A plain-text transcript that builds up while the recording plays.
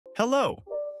Hello!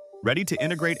 Ready to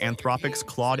integrate Anthropic's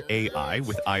Claude AI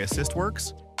with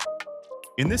AiAssistWorks?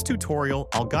 In this tutorial,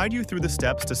 I'll guide you through the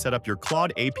steps to set up your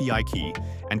Claude API key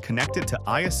and connect it to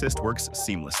AiAssistWorks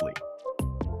seamlessly.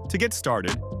 To get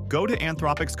started, go to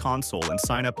Anthropic's console and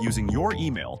sign up using your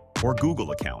email or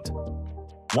Google account.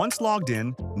 Once logged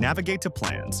in, navigate to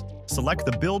Plans, select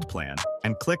the Build plan,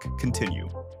 and click Continue.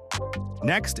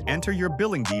 Next, enter your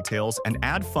billing details and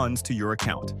add funds to your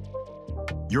account.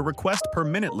 Your request per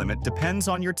minute limit depends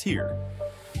on your tier.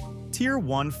 Tier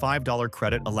 1 $5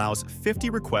 credit allows 50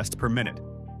 requests per minute,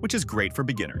 which is great for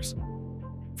beginners.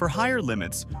 For higher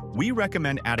limits, we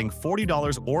recommend adding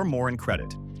 $40 or more in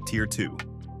credit, Tier 2.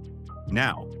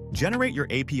 Now, generate your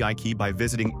API key by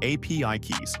visiting API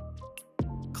Keys.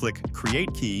 Click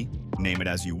Create Key, name it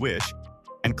as you wish,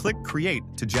 and click Create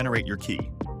to generate your key.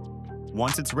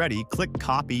 Once it's ready, click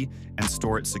Copy and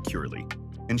store it securely,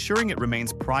 ensuring it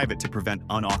remains private to prevent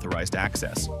unauthorized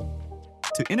access.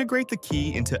 To integrate the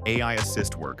key into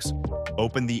AiAssistWorks,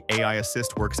 open the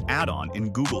AiAssistWorks add-on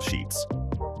in Google Sheets.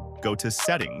 Go to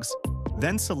Settings,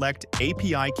 then select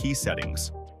API Key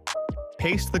Settings.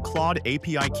 Paste the Claude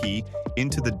API key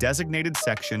into the designated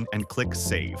section and click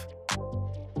Save.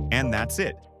 And that's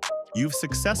it. You've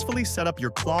successfully set up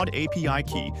your Claude API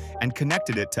key and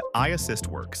connected it to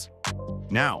AiAssistWorks.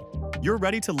 Now, you're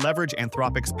ready to leverage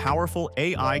Anthropic's powerful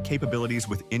AI capabilities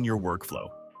within your workflow.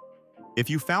 If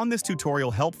you found this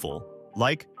tutorial helpful,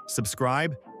 like,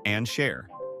 subscribe, and share.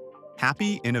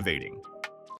 Happy innovating!